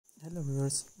Hello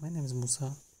viewers, my name is Musa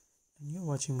and you're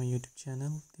watching my YouTube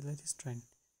channel, The Latest Trend.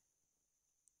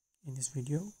 In this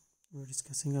video, we're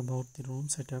discussing about the room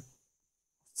setup of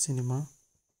cinema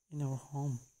in our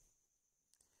home.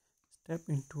 Step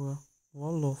into a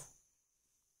world of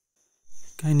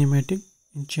kinematic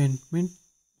enchantment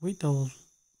with our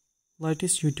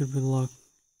latest YouTube vlog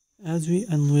as we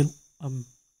unveil a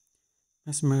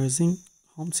mesmerizing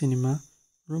home cinema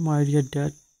room idea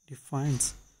that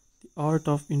defines the art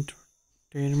of entertainment.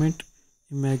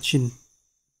 Imagine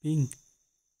being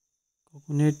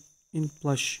coconut in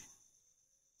plush,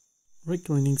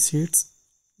 reclining seats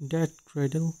that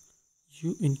cradle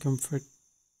you in comfort,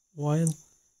 while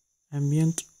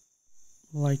ambient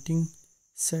lighting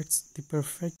sets the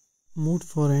perfect mood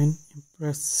for an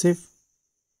impressive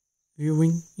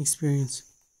viewing experience.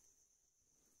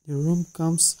 The room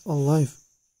comes alive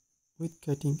with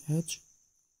cutting-edge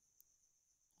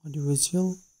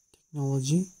audiovisual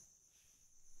technology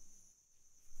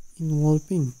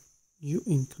enveloping you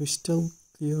in crystal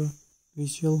clear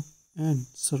visual and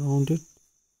surrounded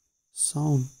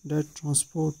sound that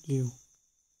transport you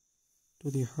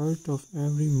to the heart of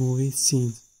every movie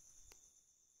scene.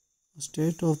 A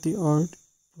state-of-the-art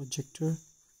projector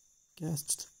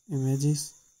casts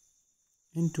images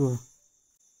into a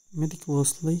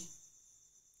meticulously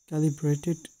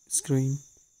calibrated screen,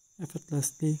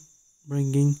 effortlessly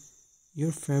bringing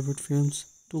your favorite films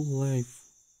to life.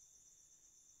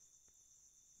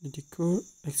 The decor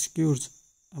executes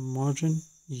a modern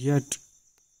yet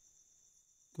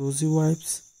cozy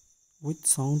vibes with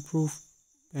soundproof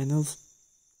panels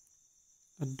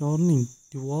adorning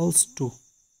the walls to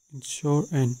ensure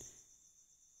an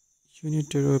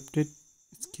uninterrupted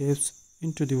escape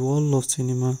into the world of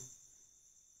cinema.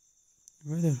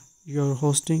 Whether you are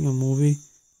hosting a movie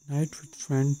night with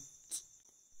friends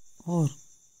or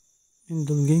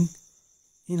indulging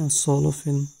in a solo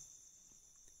film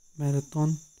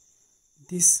marathon,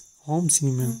 this home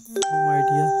cinema room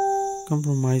idea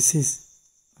compromises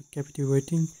a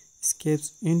captivating escape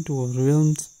into a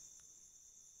realm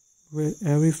where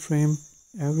every frame,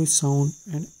 every sound,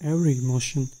 and every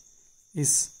emotion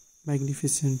is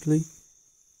magnificently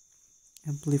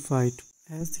amplified.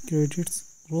 As the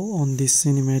credits roll on this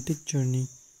cinematic journey,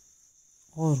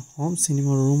 our home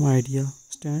cinema room idea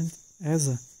stands as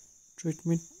a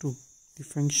treatment to the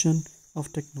function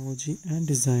of technology and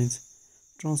designs,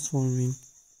 transforming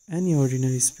any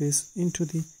ordinary space into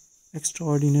the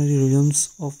extraordinary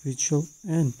realms of visual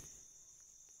and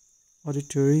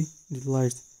auditory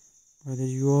delights. Whether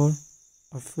you are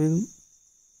a film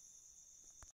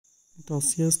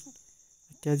enthusiast,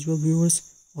 a casual viewer,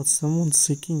 or someone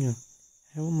seeking a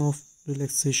haven of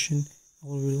relaxation,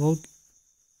 our vlog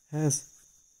has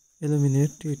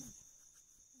illuminated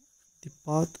the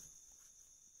path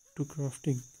to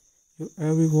crafting your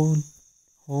everyone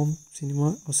home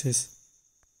cinema oasis.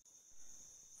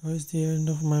 That's the end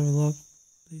of my vlog.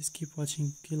 Please keep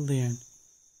watching till the end.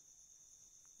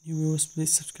 New viewers,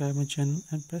 please subscribe my channel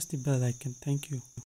and press the bell icon. Thank you.